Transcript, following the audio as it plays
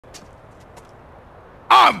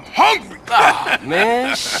I'm hungry. Oh,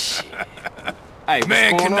 man, shit. Hey,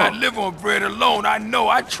 Man what's going cannot on? live on bread alone. I know.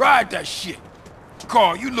 I tried that shit.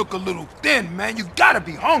 Carl, you look a little thin, man. You gotta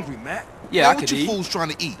be hungry, man. Yeah, Man, I what could you eat. fools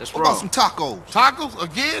trying to eat? That's What about wrong. some tacos? Tacos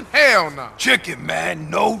again? Hell no. Chicken, man.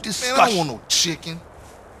 No Man, discussion. I don't want no chicken.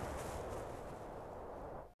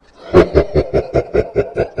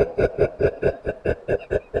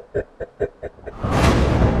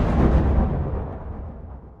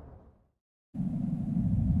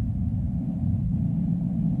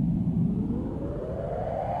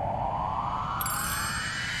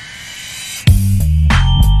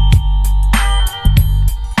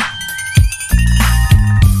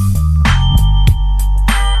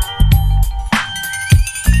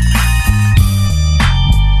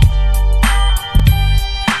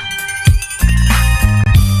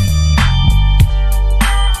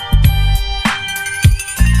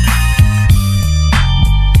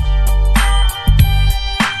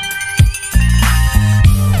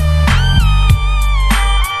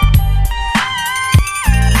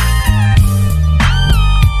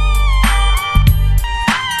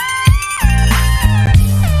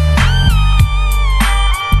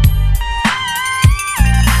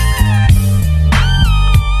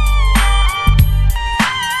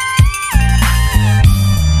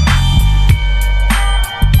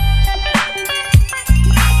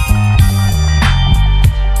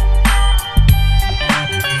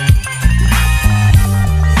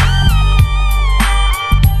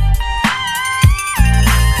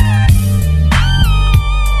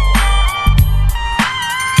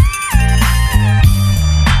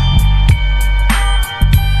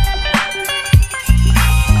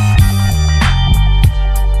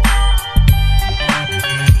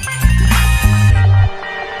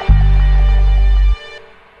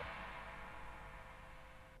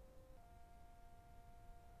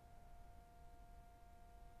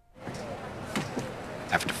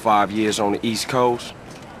 After 5 years on the East Coast,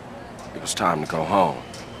 it was time to go home.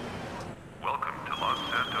 Welcome to Los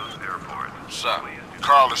Santos Airport. What's up?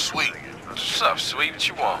 Carl is sweet. What's up, sweet? What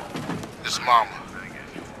you want? This mama.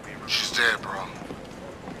 She's dead, bro.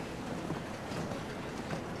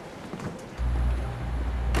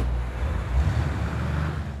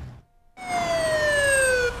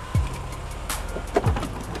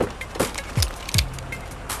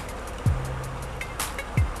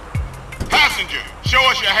 Passenger, show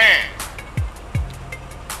us your hand.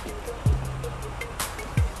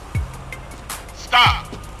 Stop.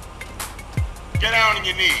 Get down on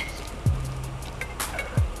your knees.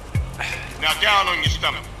 Now down on your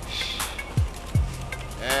stomach.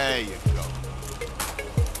 There you go.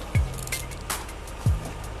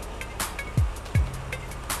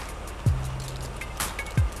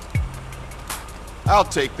 I'll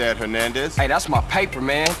take that, Hernandez. Hey, that's my paper,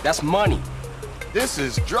 man. That's money. This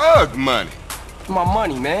is drug money. My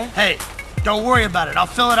money, man. Hey, don't worry about it. I'll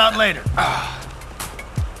fill it out later.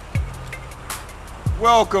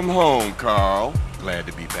 Welcome home, Carl. Glad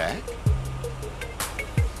to be back.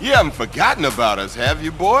 You haven't forgotten about us, have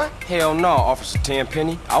you, boy? Hell no, Officer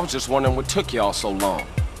Tenpenny. I was just wondering what took y'all so long.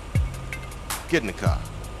 Get in the car.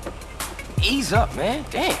 Ease up, man.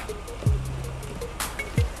 Damn.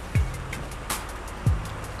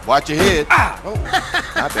 Watch your head. Ah! Oh,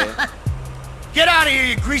 my bad. Get out of here,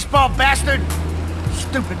 you greaseball bastard!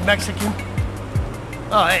 Stupid Mexican.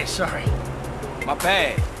 Oh, hey, sorry. My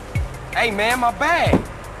bag. Hey, man, my bag.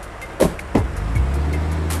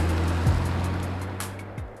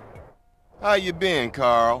 How you been,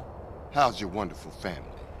 Carl? How's your wonderful family?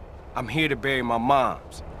 I'm here to bury my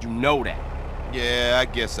moms. You know that. Yeah, I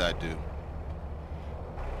guess I do.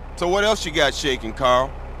 So what else you got shaking,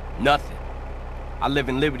 Carl? Nothing. I live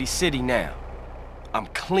in Liberty City now. I'm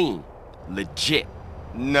clean. Legit.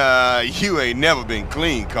 Nah, you ain't never been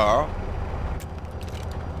clean, Carl.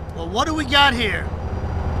 Well, what do we got here?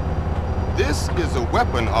 This is a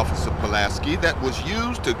weapon, Officer Pulaski, that was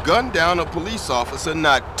used to gun down a police officer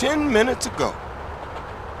not 10 minutes ago.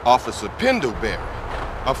 Officer Pendlebury.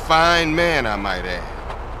 A fine man, I might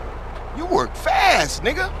add. You work fast,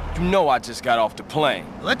 nigga. You know I just got off the plane.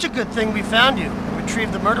 Well, that's a good thing we found you.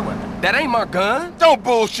 Retrieved the murder weapon. That ain't my gun. Don't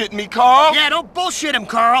bullshit me, Carl. Yeah, don't bullshit him,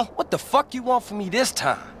 Carl. What the fuck you want from me this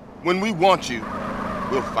time? When we want you,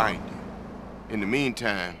 we'll find you. In the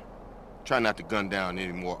meantime, try not to gun down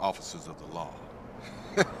any more officers of the law.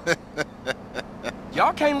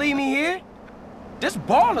 Y'all can't leave me here. This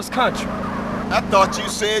baller's country. I thought you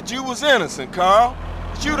said you was innocent, Carl.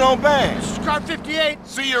 But you don't bang. This is car 58.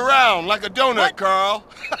 See you around like a donut, What? Carl.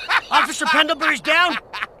 Officer Pendlebury's down.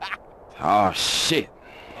 Oh, shit.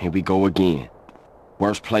 Here we go again.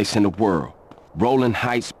 Worst place in the world. Rolling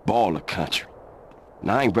Heights baller country. And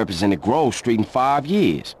I ain't represented Grove Street in 5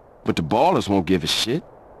 years. But the ballers won't give a shit.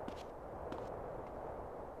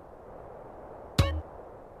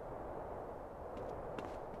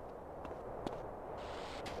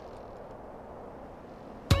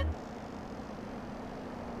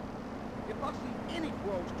 If I see any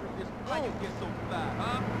Grove Street, this I can get so fly,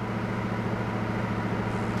 huh?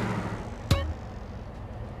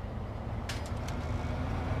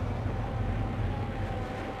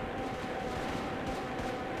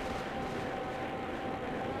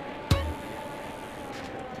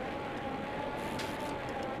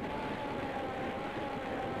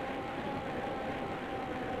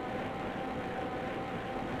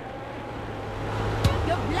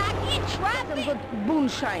 Nothing but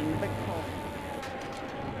moonshine back home.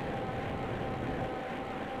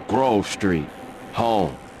 Grove Street.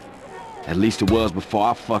 Home. At least it was before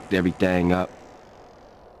I fucked everything up.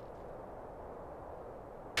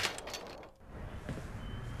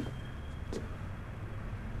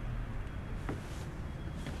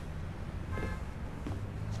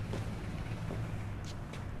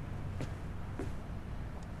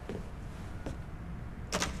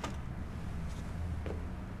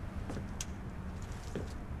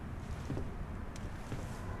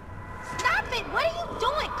 What are you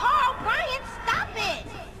doing, Carl? Brian, stop it!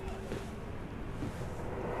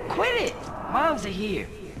 Quit it! Moms are here.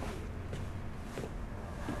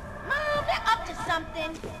 Mom, they're up to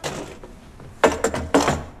something.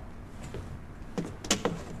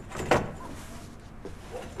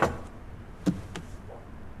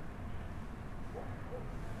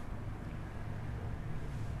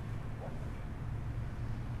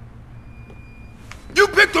 You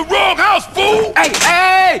picked the wrong house, fool! Hey,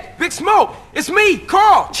 hey! Big Smoke! It's me,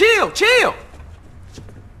 Carl! Chill, chill!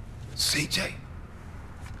 CJ?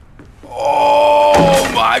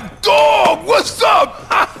 Oh, my dog! What's up?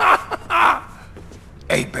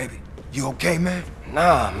 Hey, baby, you okay, man?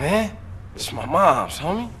 Nah, man. It's my mom's,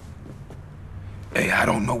 homie. Hey, I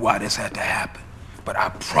don't know why this had to happen, but I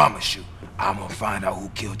promise you, I'm gonna find out who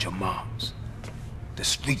killed your moms. The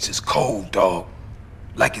streets is cold, dog.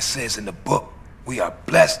 Like it says in the book, we are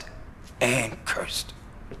blessed and cursed.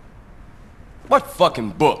 What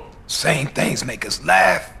fucking book? Same things make us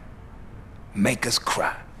laugh, make us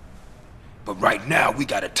cry. But right now, we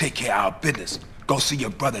gotta take care of our business. Go see your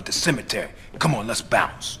brother at the cemetery. Come on, let's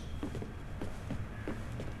bounce.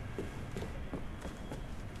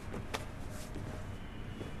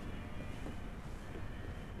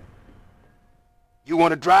 You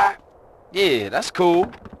wanna drive? Yeah, that's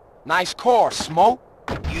cool. Nice car, Smoke.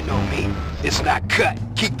 You know me. It's not cut.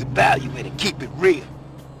 Keep the value in it. Keep it real.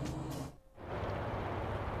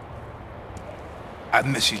 I've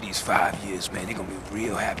missed you these 5 years, man. They're gonna be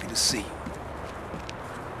real happy to see you.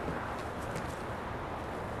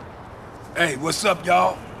 Hey, what's up,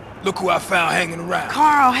 y'all? Look who I found hanging around.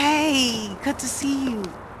 Carl, hey, good to see you.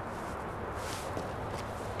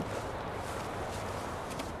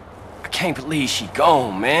 I can't believe she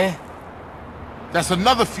gone, man. That's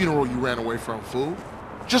another funeral you ran away from, fool.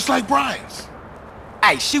 Just like Brian's.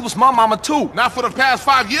 Hey, she was my mama too. Not for the past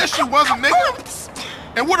 5 years she wasn't, nigga.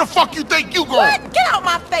 And where the fuck you think you going? What? Get out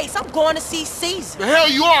my face. I'm going to see Caesar. The hell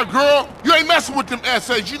you are, girl. You ain't messing with them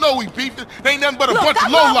essays. You know we beefing. They ain't nothing but a Look, bunch I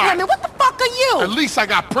of love lowlife. women. What the fuck are you? At least I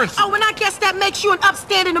got principles. Oh, and I guess that makes you an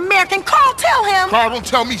upstanding American. Carl, tell him. Carl, don't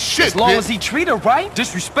tell me shit, As long bitch. as he treat her right,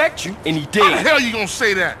 disrespect you, and he How the did. hell you gonna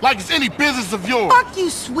say that? Like it's any business of yours. Fuck you,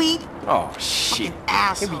 sweet. Oh, shit. Fucking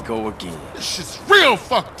asshole. Here we go again. This shit's real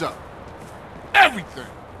fucked up. Everything.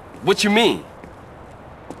 What you mean?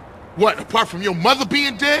 What, apart from your mother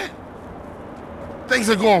being dead? Things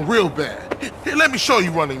are going real bad. Here, let me show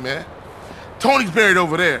you Running Man. Tony's buried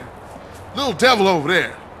over there. Little Devil over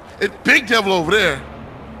there. And Big Devil over there.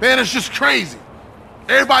 Man, it's just crazy.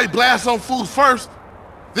 Everybody blasts on fools first,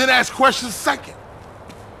 then ask questions second.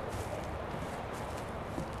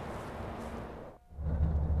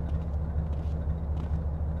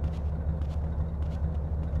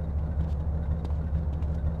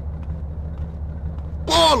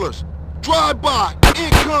 Ballers, drive-by,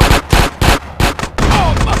 incoming.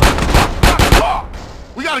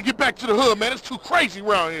 We gotta get back to the hood, man. It's too crazy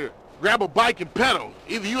around here. Grab a bike and pedal.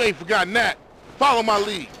 Either you ain't forgotten that. Follow my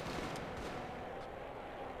lead.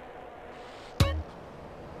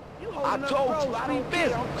 I told you, I don't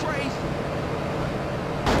fit. I'm crazy.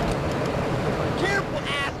 Careful,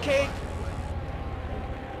 ass cake.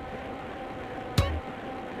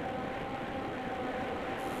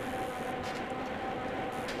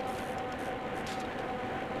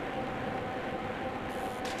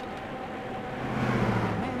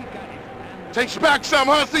 Takes you back some,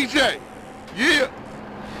 huh, CJ? Yeah.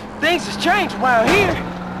 Things has changed around here.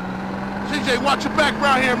 CJ, watch your back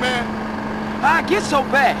around here, man. Why'd I get so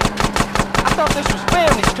bad? I thought this was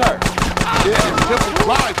family's turf. Yeah, it's Temple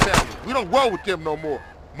Drive family. We don't roll with them no more.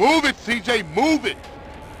 Move it, CJ, move it.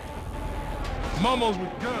 Momos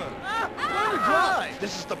with guns. Let me drive.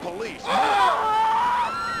 This is the police.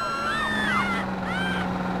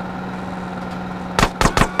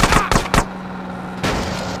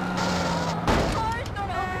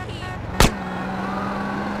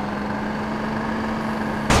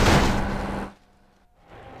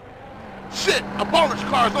 Shit, a bonus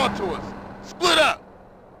car's onto us. Split up.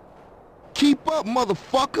 Keep up,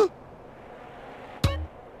 motherfucker.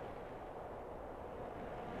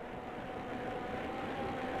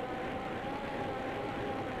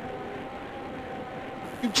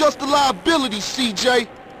 You just a liability, CJ.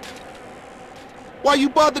 Why you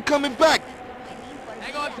bother coming back?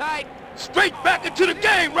 Hang on tight. Straight back into the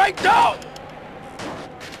game, right, dog?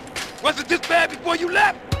 Wasn't this bad before you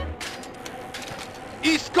left?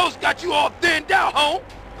 East Coast got you all thinned out, home.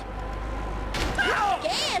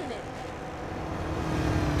 Damn it.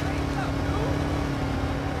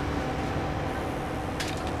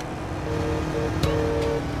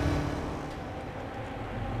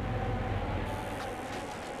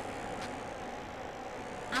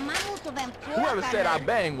 Whoever said I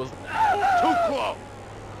banged was too close.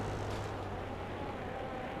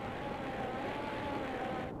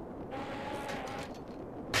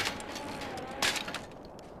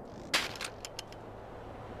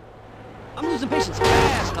 I'm losing patience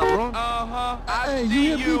fast now, bro. Uh-huh. Hey,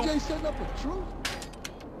 you hear BJ setting up a truce?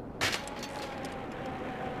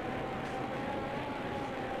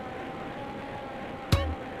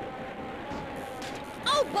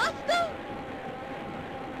 Oh, Buster!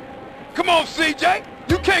 Come on, CJ.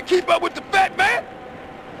 You can't keep up with the fat man.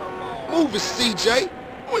 Move it, CJ.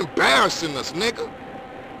 You embarrassing us, nigga.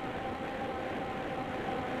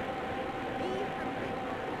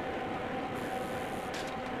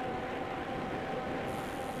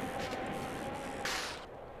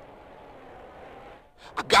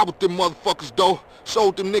 I got with them motherfuckers, though.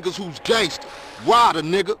 Showed them niggas who's gangster. Rider,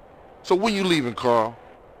 nigga. So when you leaving, Carl?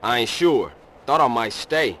 I ain't sure. Thought I might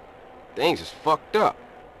stay. Things is fucked up.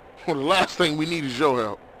 Well, the last thing we need is your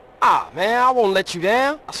help. Ah, man, I won't let you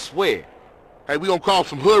down. I swear. Hey, we gonna call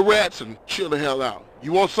some hood rats and chill the hell out.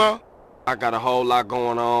 You want some? I got a whole lot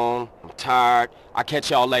going on. I'm tired. I'll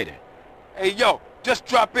catch y'all later. Hey, yo, just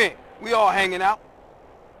drop in. We all hanging out.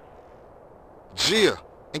 Gia,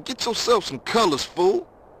 and get yourself some colors, fool.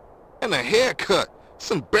 And a haircut.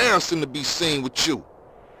 It's embarrassing to be seen with you.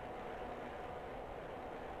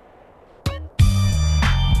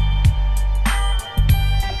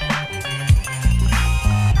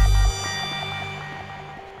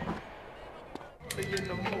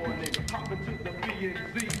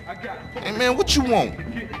 Hey man, what you want?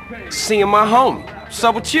 Seeing my homie. What's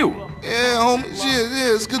up with you? Yeah, homie.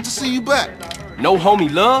 Yeah, it's good to see you back. No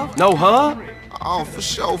homie love? No hug? Oh, for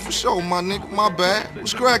sure, my nigga. My bad.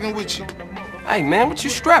 What's cracking with you? Hey, man, what you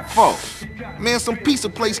strapped for? Man, some pizza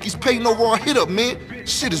place keeps paying over our hit up, man.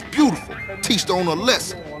 Shit is beautiful. Teach the owner a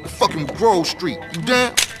lesson. Fucking Grove Street. You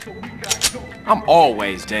down? I'm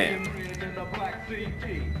always down.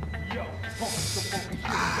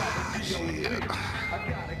 Shit.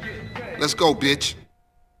 Let's go, bitch.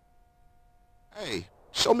 Hey,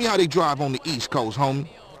 show me how they drive on the East Coast, homie.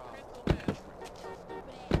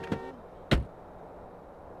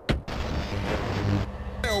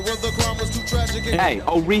 Hey,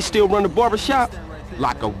 old Reese still run the barbershop?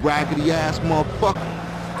 Like a raggedy-ass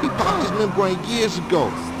motherfucker. He popped his membrane years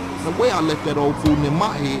ago. The way I left that old fool in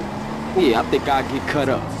my head. Yeah, I think I'll get cut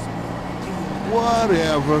up.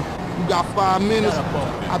 Whatever. You got 5 minutes?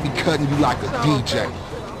 I'll be cutting you like a DJ.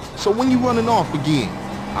 So when you running off again?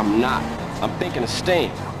 I'm not. I'm thinking of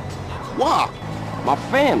staying. Why? My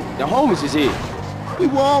family, the homies is here. We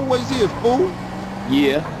were always here, fool.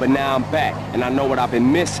 Yeah, but now I'm back, and I know what I've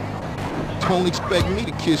been missing. Don't expect me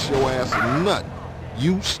to kiss your ass or nothing.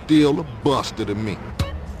 You still a buster to me.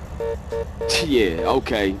 Yeah,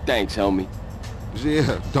 okay. Thanks, homie.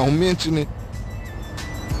 Yeah, don't mention it.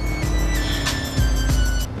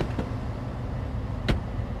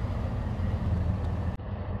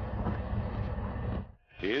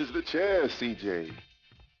 Here's the chair, CJ.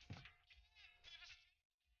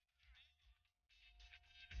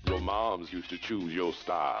 Your moms used to choose your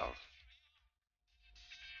styles.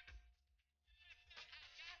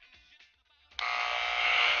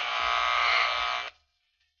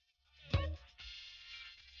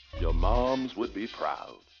 Your moms would be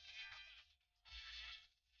proud.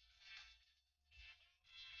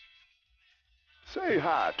 Say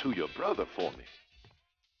hi to your brother for me.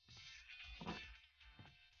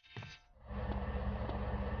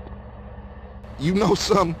 You know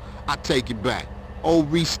something? I take it back.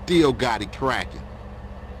 Old Reese still got it cracking.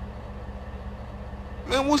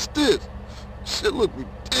 Man, what's this? Shit look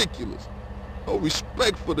ridiculous. No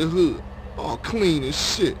respect for the hood. All clean as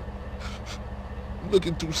shit. You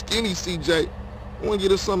looking too skinny, CJ. I wanna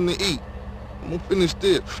get us something to eat. I'm gonna finish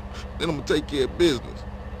this, then I'm gonna take care of business.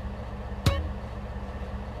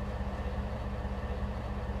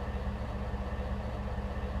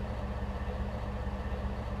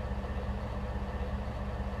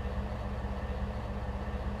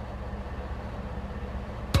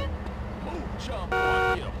 Jump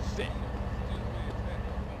on, get upset.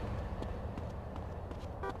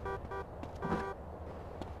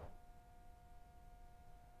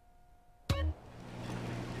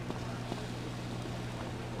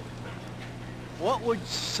 What would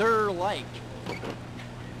Sir like?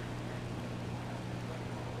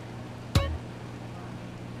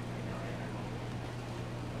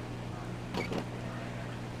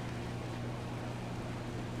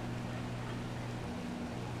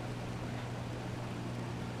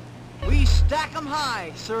 We stack 'em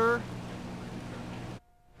high, sir.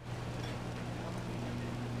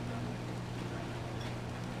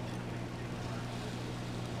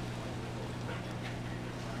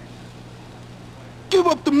 Give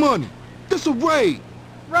up the money. This a raid.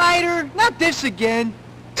 Ryder, not this again.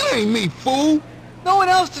 It ain't me, fool. No one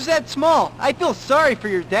else is that small. I feel sorry for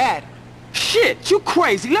your dad. Shit, you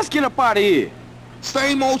crazy. Let's get up out of here.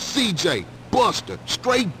 Same old CJ. Buster.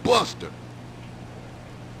 Straight Buster.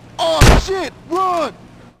 Oh, shit! Run!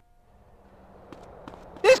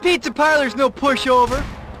 This pizza parlor's no pushover.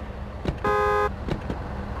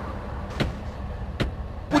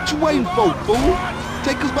 What you waiting for, fool?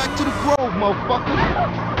 Take us back to the Grove,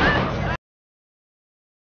 motherfucker.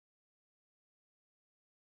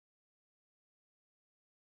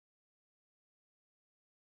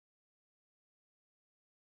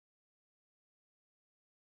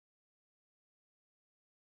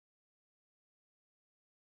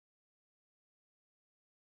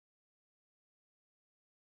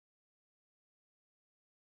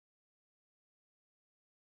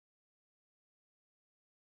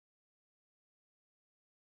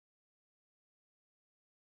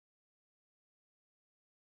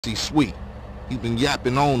 See, sweet. He's been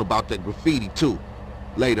yapping on about that graffiti, too.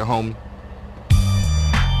 Later, homie.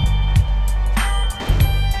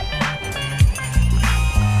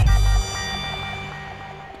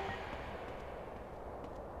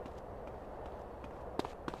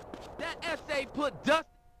 That essay put dust.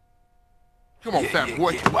 Come on, fat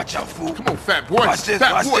boy. Yeah. Watch out, fool. Come on, fat boy. Watch this,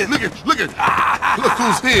 fat watch boy, this. look at. Look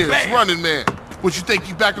who's here. It's Running Man. What, you think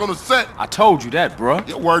you back on the set? I told you that, bruh.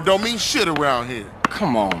 Your word don't mean shit around here.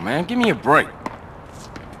 Come on, man. Give me a break.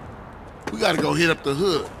 We gotta go hit up the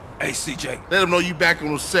hood. Hey, CJ. Let them know you back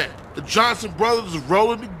on the set. The Johnson brothers is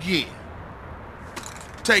rolling again.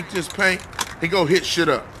 Take this paint and go hit shit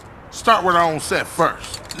up. Start with our own set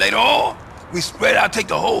first. Later on, we spread out, take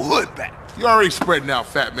the whole hood back. You already spreading out,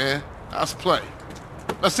 fat man. Let's play.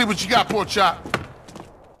 Let's see what you got, Pork Chop.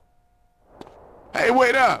 Hey,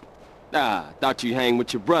 wait up. Ah, thought you hang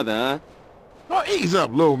with your brother, huh? Oh, ease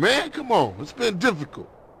up, little man. Come on. It's been difficult.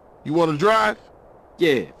 You want to drive?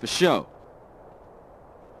 Yeah, for sure.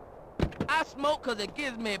 I smoke 'cause it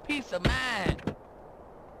gives me peace of mind.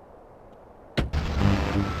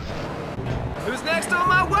 Who's next on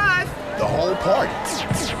my wife? The whole party.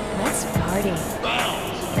 Let's party.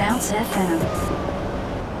 Bounce FM.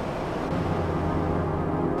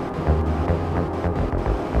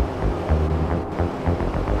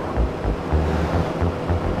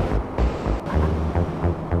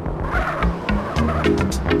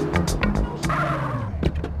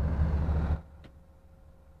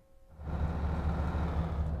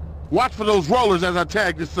 Watch for those rollers as I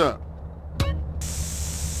tag this up.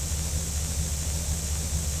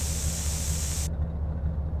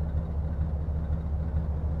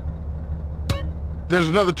 There's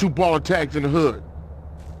another 2 baller tags in the hood.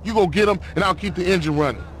 You go get them, and I'll keep the engine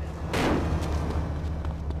running.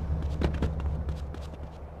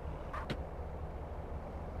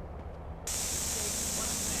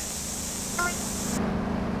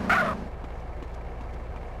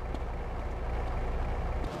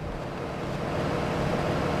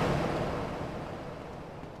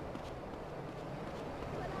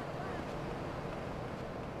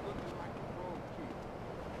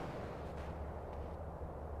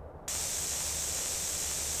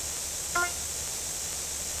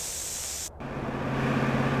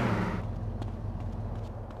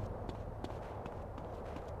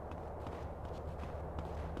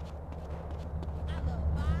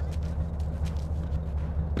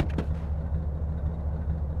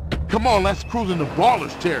 Come on, let's cruise into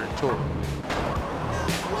ballers territory.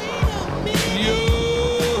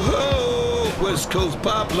 Yo-ho! West Coast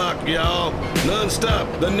pop lock, y'all. Non-stop.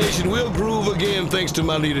 The nation will groove again thanks to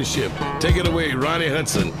my leadership. Take it away, Ronnie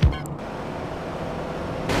Hudson.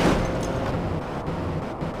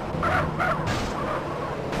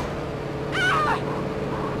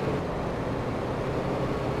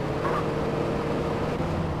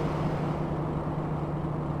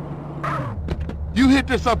 You hit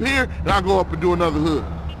this up here, and I'll go up and do another hood.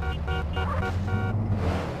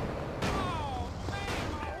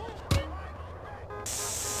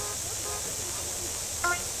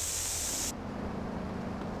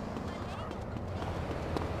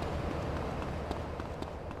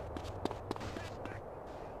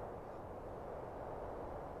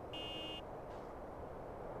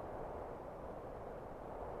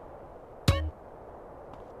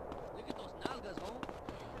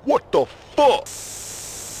 What the fuck?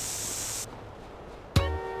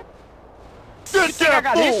 Get that I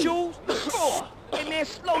got fool! issues? Hey man,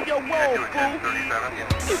 slow your roll, fool.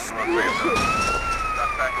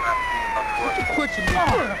 What you pushing me for?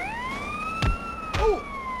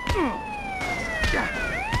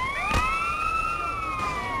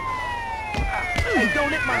 Hey,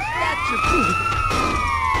 don't hit my statue.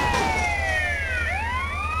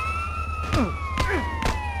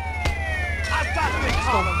 I got this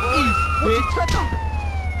collar, boy. What you touch on?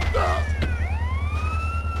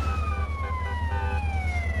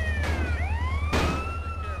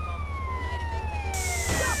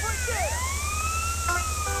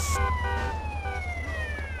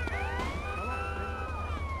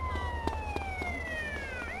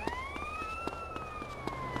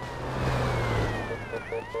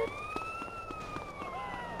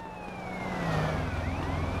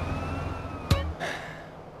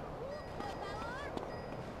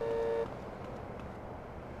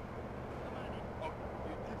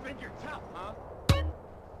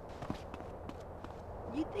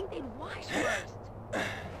 You think they'd wash first?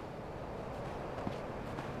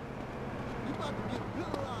 You about to get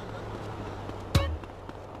good on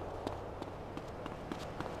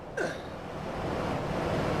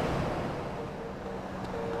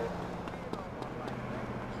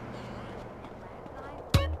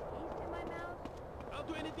I'll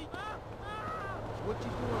do anything. What you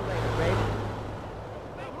doing later, baby?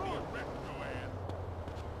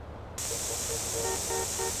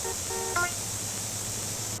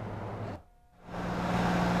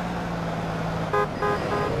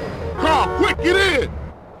 Carl, quick, get in!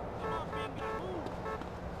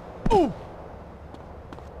 Ooh!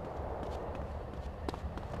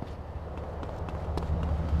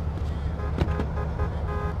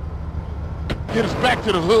 Get us back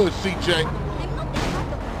to the hood, CJ.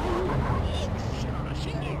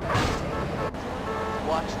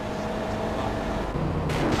 Watch this.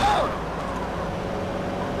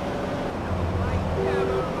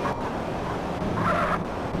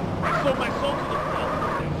 So my soul to the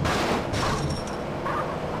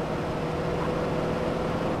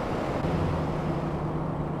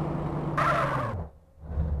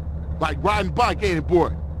Like riding bike, ain't it, boy?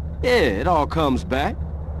 Yeah, it all comes back.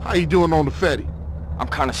 How you doing on the Fetty? I'm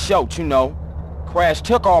kinda short, you know. Crash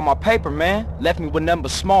took all my paper, man. Left me with nothing but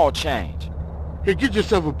small change. Here, get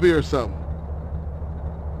yourself a beer or something.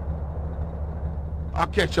 I'll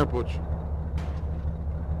catch up with you.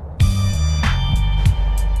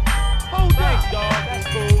 Hold thanks, dog. That's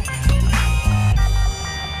cool.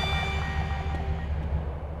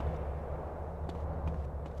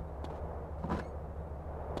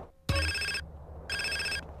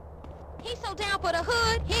 He's so down for the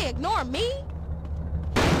hood, he ignore me?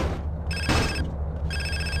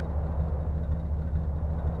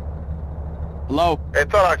 Hello? Hey,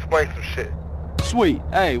 thought I'd explain some shit. Sweet.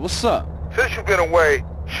 Hey, what's up? Since you've been away,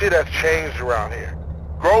 shit has changed around here.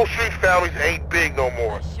 Grove Street families ain't big no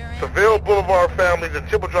more. Seville Boulevard families and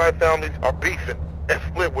Triple Drive families are beefing and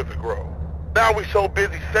split with the Grove. Now we so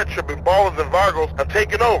busy, set tripping ballers and Vargos have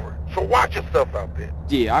taken over. So watch yourself out there.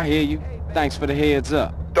 Yeah, I hear you. Thanks for the heads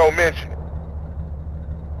up. Don't mention it.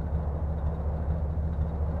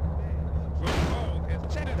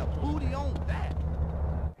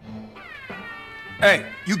 Hey,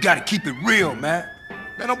 you gotta keep it real, man.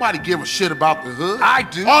 Man, nobody give a shit about the hood. I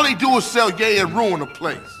do. All they do is sell gay and ruin the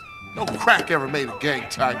place. No crack ever made a gang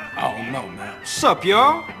type. I don't know, man. What's up,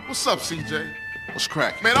 y'all? What's up, CJ? What's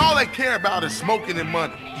crack? Man, all they care about is smoking and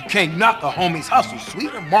money. You can't knock a homie's hustle,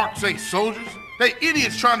 sweet. Them marks ain't soldiers. They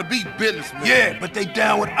idiots trying to be businessmen. Yeah, but they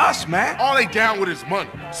down with us, man. All they down with is money.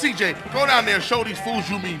 CJ, go down there and show these fools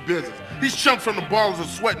you mean business. These chumps from the ballers are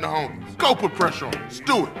sweating the homies. Go put pressure on them. Let's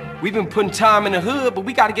do it. We've been putting time in the hood, but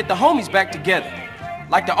we gotta get the homies back together.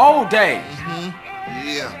 Like the old days.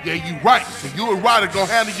 Yeah, you right. So you and Ryder gonna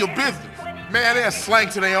handle your business. Man, they're slang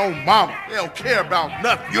to their own mama. They don't care about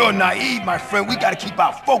nothing. You're naive, my friend. We gotta keep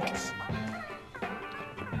our focus.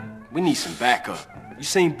 We need some backup. You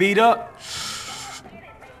seen Beat Up?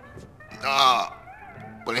 Nah.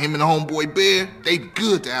 But him and the homeboy Bear, they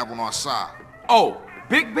good to have on our side. Oh,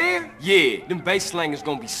 Big Bear? Yeah, them bass slangers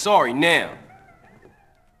gonna be sorry now.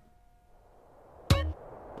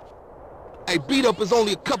 Hey, Beat Up is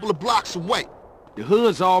only a couple of blocks away. The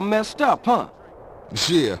hood's all messed up, huh?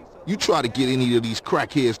 Yeah, you try to get any of these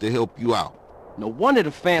crackheads to help you out. No wonder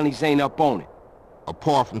the families ain't up on it.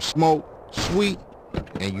 Apart from Smoke, Sweet,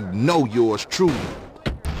 and you know yours truly.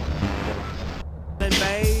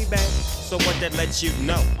 Baby, so what that lets you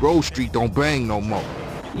know? Grove Street don't bang no more.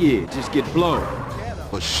 Yeah, just get blown.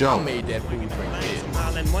 For sure. I made that food drink big.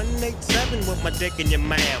 Smiling 187 with my dick in your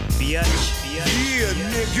mouth, bitch. Yeah,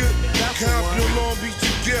 nigga. Compton Long Beach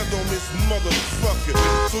together on this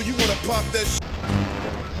motherfucker. So you wanna pop that shit?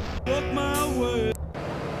 Fuck my word.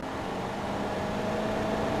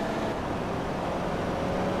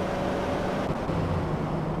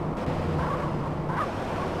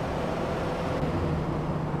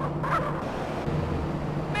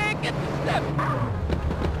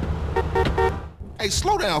 Hey,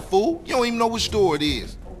 slow down, fool. You don't even know which door it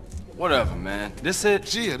is. Whatever, man. This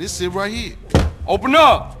it? Yeah, this it right here. Open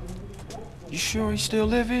up! You sure he still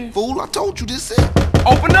live here? Fool, I told you this it.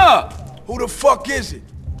 Open up! Who the fuck is it?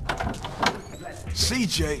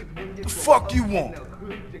 CJ, the fuck you want?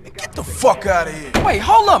 Get the fuck out of here. Wait,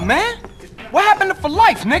 hold up, man. What happened to for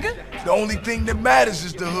life, nigga? The only thing that matters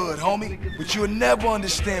is the hood, homie. But you'll never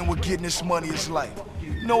understand what getting this money is like.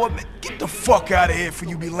 You know what, man? Get the fuck out of here before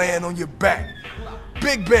you be laying on your back.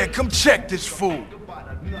 Big Bear, come check this fool.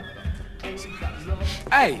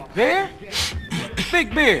 Hey, Bear?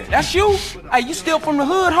 Big Bear, that's you? Hey, you still from the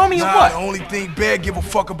hood, homie, or Nah, what? the only thing Bear give a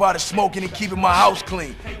fuck about is smoking and keeping my house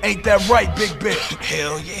clean. Ain't that right, Big Bear?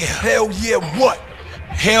 Hell yeah. Hell yeah what?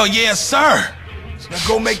 Hell yeah, sir. Now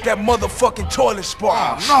go make that motherfucking toilet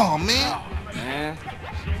spark. Oh, no, man. Man.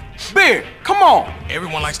 Bear, come on.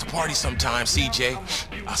 Everyone likes to party sometimes, CJ.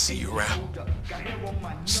 I'll see you around.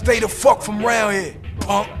 Stay the fuck from round here,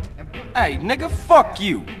 punk. Hey, nigga, fuck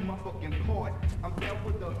you.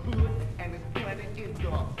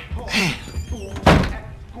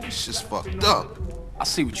 It's just fucked up. I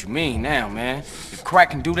see what you mean now, man. If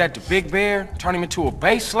Crack can do that to Big Bear, turn him into a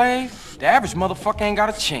base slave, the average motherfucker ain't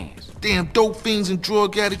got a chance. Damn dope fiends and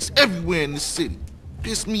drug addicts everywhere in this city.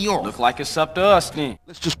 Piss me off. Look like it's up to us then.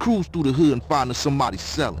 Let's just cruise through the hood and find somebody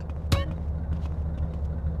selling.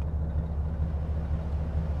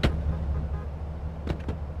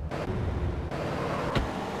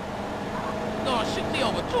 No, it should be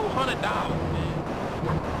over $200, man.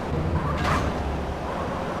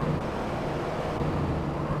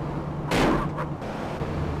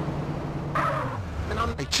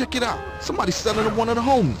 Hey, check it out. Somebody's selling to one of the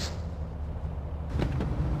homies.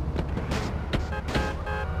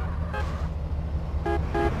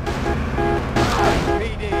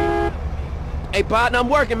 Hey, partner, I'm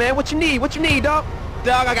working, man. What you need? What you need, dog?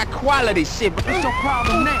 Dog, I got quality shit, but what's your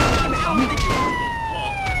problem now?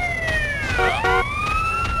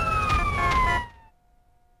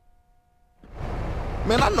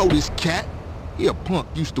 Man, I know this cat. He a punk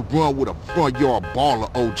used to run with a front yard baller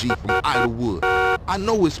OG from Idlewood. I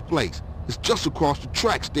know his place. It's just across the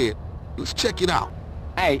tracks there. Let's check it out.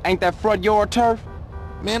 Hey, ain't that front yard turf?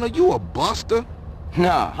 Man, are you a buster?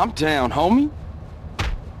 Nah, I'm down, homie.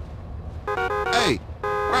 Hey,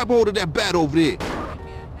 grab hold of that bat over there.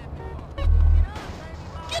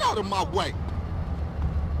 Get out of my way.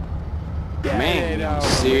 Man, you're on a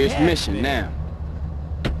serious mission now.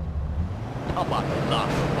 How about the lock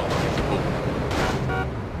up this fool?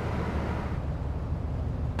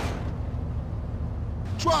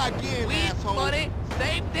 Try again, Leave asshole. money,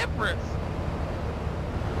 same difference.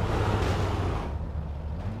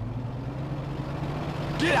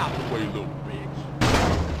 Get out the way, little bitch.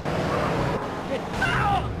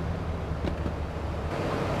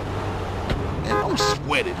 Man, don't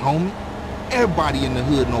sweat it, homie. Everybody in the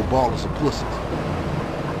hood know ballers are pussies.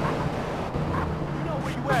 You know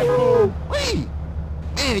where you at, fool? Wait!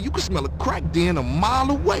 Man, you can smell a crack den a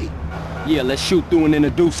mile away. Yeah, let's shoot through and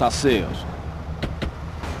introduce ourselves.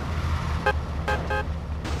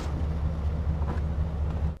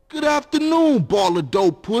 Good afternoon, baller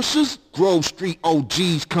dope pushers. Grove Street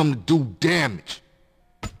OGs come to do damage.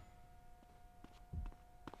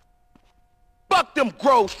 Fuck them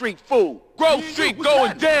Grove Street fool. Grove Street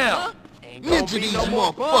going down. Ninja these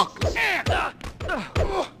motherfuckers.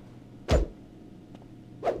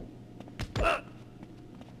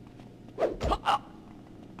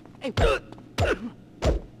 Hey,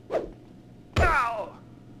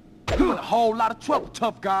 you in a whole lot of trouble,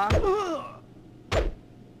 tough guy.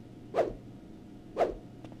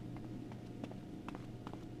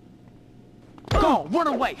 Go on, run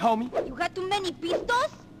away, homie. You got too many pistols?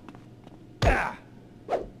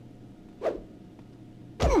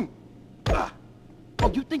 Oh,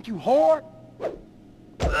 you think you hard?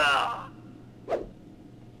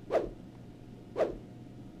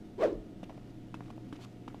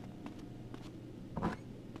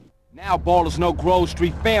 Now ballers know Grove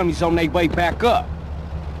Street families on their way back up.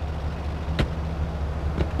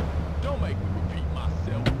 Don't make me repeat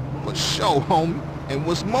myself. For sure, homie. And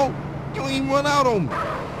what's more, you ain't run out on me.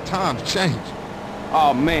 Times change.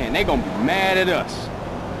 Oh man, they gonna be mad at us.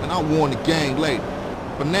 And I'll warn the gang later.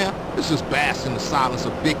 For now, let's just bask in the silence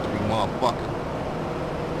of victory, motherfucker.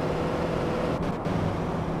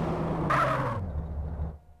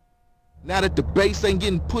 Now that the bass ain't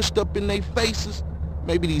getting pushed up in their faces,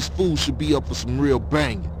 maybe these fools should be up for some real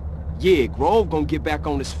banging. Yeah, Grove gonna get back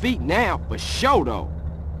on his feet now, for sure though.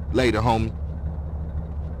 Later, homie.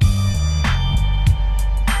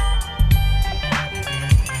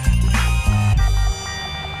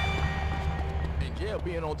 In jail,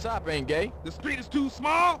 being on top ain't gay. The street is too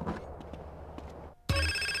small?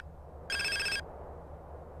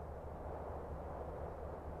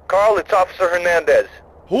 Carl, it's Officer Hernandez.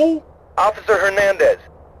 Who? Officer Hernandez.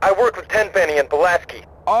 I work with Tenpenny and Pulaski.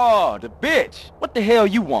 Oh, the bitch. What the hell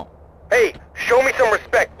you want? Hey, show me some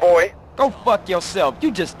respect, boy. Go fuck yourself.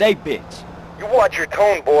 You just a bitch. You watch your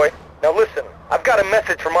tone, boy. Now listen, I've got a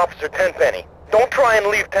message from Officer Tenpenny. Don't try and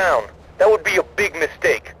leave town. That would be a big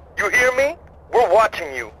mistake. You hear me? We're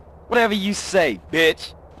watching you. Whatever you say,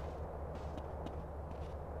 bitch.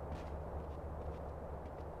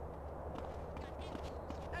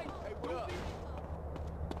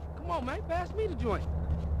 Come on, man. Pass me the joint.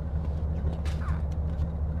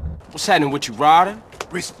 What's happening with you, Ryder?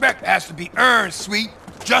 Respect has to be earned, sweet,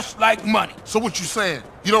 just like money. So what you saying?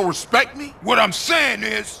 You don't respect me? What I'm saying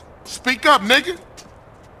is, speak up, nigga.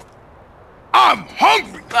 I'm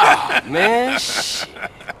hungry. Ah, man, shit.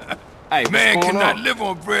 Hey, man cannot on? live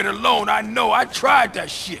on bread alone. I know. I tried that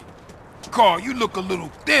shit. Carl, you look a little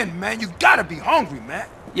thin, man. You gotta be hungry, man.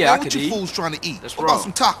 Yeah, man, I what could you eat. fools trying to eat? That's What about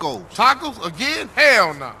wrong. some tacos? Tacos again?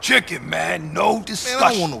 Hell no. Chicken, man. No discussion. Man,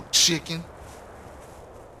 I don't want no chicken.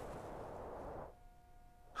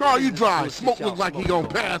 Carl, you drive. Smoke look like he gonna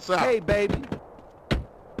pass out. Hey, baby.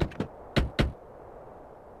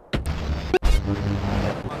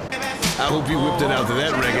 I hope you whipped it out to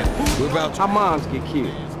that record. We're about to... Our moms get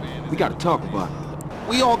killed. We gotta talk about it.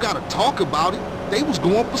 We all gotta talk about it. They was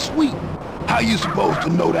going for sweet. How you supposed to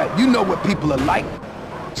know that? You know what people are like.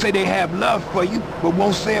 Say they have love for you, but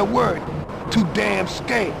won't say a word. Too damn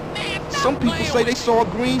scared. Some people say they saw a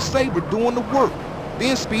green Saber doing the work,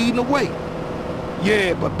 then speeding away.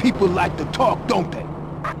 Yeah, but people like to talk, don't they?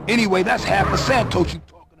 Anyway, that's half of Santos you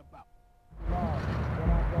talking about.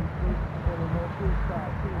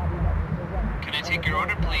 Can I take your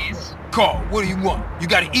order, please? Carl, what do you want? You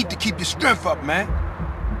gotta eat to keep your strength up, man.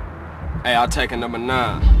 Hey, I'll take a number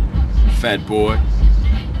 9. Fat boy.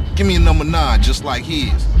 Give me a number 9, just like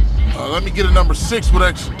his. Let me get a number 6 with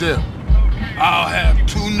extra dip. I'll have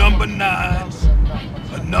 2 number 9s,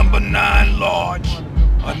 a number 9 large,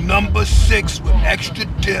 a number 6 with extra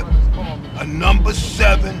dip, a number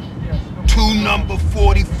 7, 2 number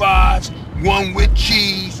 45s, 1 with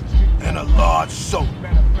cheese, and a large soda.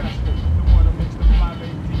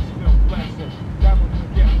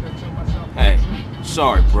 Hey,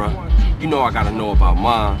 sorry, bruh. You know I gotta know about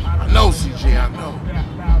mine. I know, CJ, I know.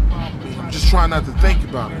 I'm just trying not to think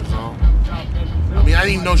about it, all. I mean, I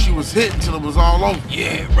didn't even know she was hit until it was all over.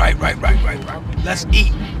 Yeah, right. Let's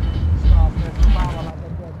eat.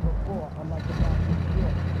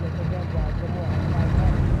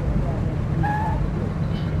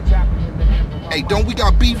 Hey, don't we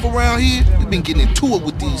got beef around here? We been getting into it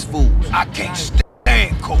with these fools. I can't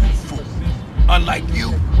stand cold food. Unlike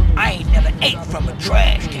you, I ain't never ate from a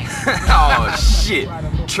trash can. Oh, shit.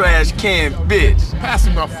 Trash can bitch. Pass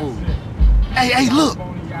me my food. Hey, look.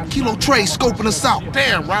 Kilo Trey scoping us out.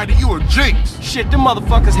 Damn, Ryder, you a jinx. Shit, them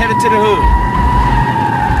motherfuckers headed to the hood.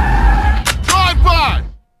 Drive by!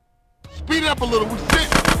 Speed it up a little, we sit.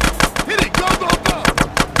 Hit it, go!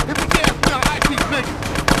 Hit the gas, we got IT niggas.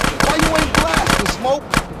 Why you ain't blasting, Smoke?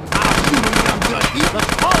 I'll shoot him when I'm done eating.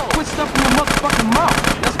 Let's go. Quit stuffing your motherfucking mouth.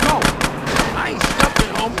 Let's go. I ain't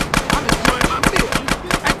stuffing, homie. I'm enjoying my meal.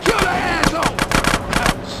 And kill the asshole!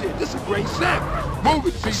 Oh, shit, this is a great scene.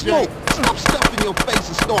 Smoke, stop stuffing your face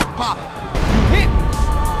and start popping.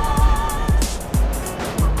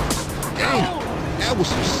 Damn, that was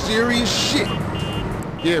some serious shit.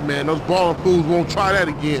 Yeah, man, those balling fools won't try that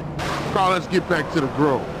again. Carl, let's get back to the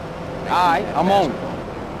Grove. Alright, I'm on.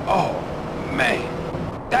 Oh, man.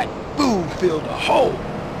 That fool filled a hole.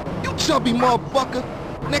 You chubby motherfucker.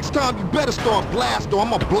 Next time you better start blast or I'm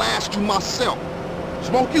gonna blast you myself.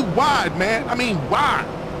 Smoke, you wide, man. I mean, wide.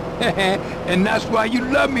 And that's why you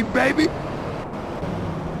love me, baby.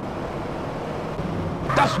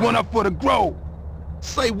 That's one up for the Grove.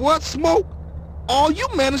 Say what, Smoke? All you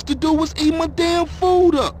managed to do was eat my damn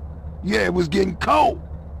food up. Yeah, it was getting cold.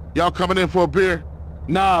 Y'all coming in for a beer?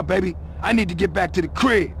 Nah, baby. I need to get back to the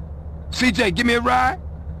crib. CJ, give me a ride?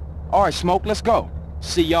 All right, Smoke, let's go.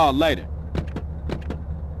 See y'all later.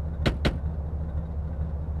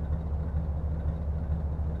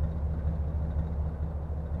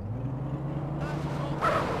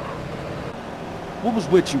 What was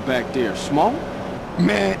with you back there, Smoke?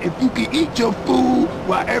 Man, if you can eat your food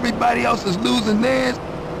while everybody else is losing theirs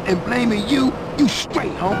and blaming you, you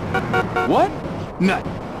straight, homie. What?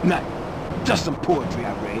 Nothing. Just some poetry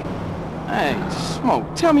I read. Hey,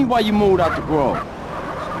 Smoke, tell me why you moved out the Grove.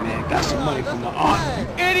 Man, got some money from the aunt.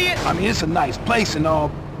 You idiot! I mean, it's a nice place and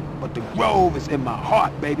all, but the Grove is in my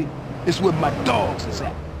heart, baby. It's where my dogs is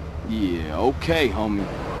at. Yeah, okay, homie.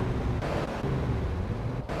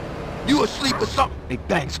 You asleep or something? Hey,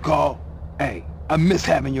 thanks, Carl. Hey, I miss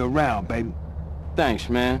having you around, baby. Thanks,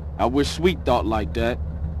 man. I wish Sweet thought like that.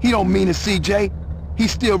 He don't mean it, CJ.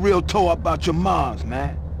 He's still real tore up about your moms,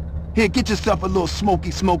 man. Here, get yourself a little smoky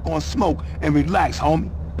smoke on smoke and relax, homie.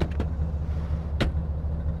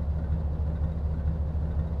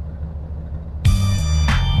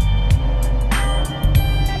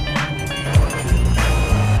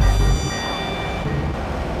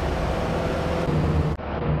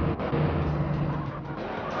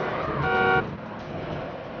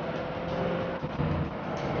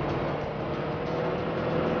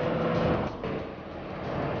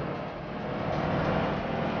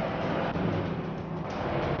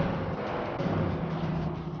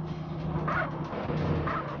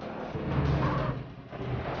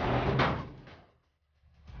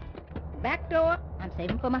 Back door, I'm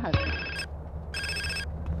saving for my husband.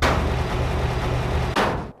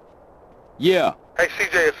 Yeah. Hey,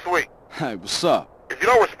 CJ, it's Sweet. Hey, what's up? If you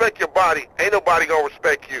don't respect your body, ain't nobody gonna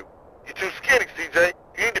respect you. You're too skinny, CJ.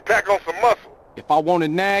 You need to pack on some muscle. If I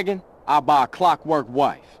wanted nagging, I'd buy a clockwork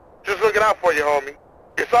wife. Just looking out for you, homie.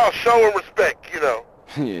 It's all show and respect, you know.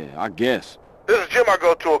 Yeah, I guess. There's a gym I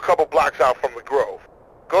go to a couple blocks out from the Grove.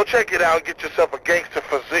 Go check it out and get yourself a gangster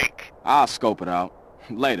physique. I'll scope it out.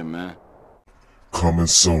 Later, man. Coming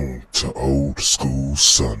soon to Old School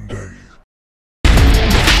Sunday.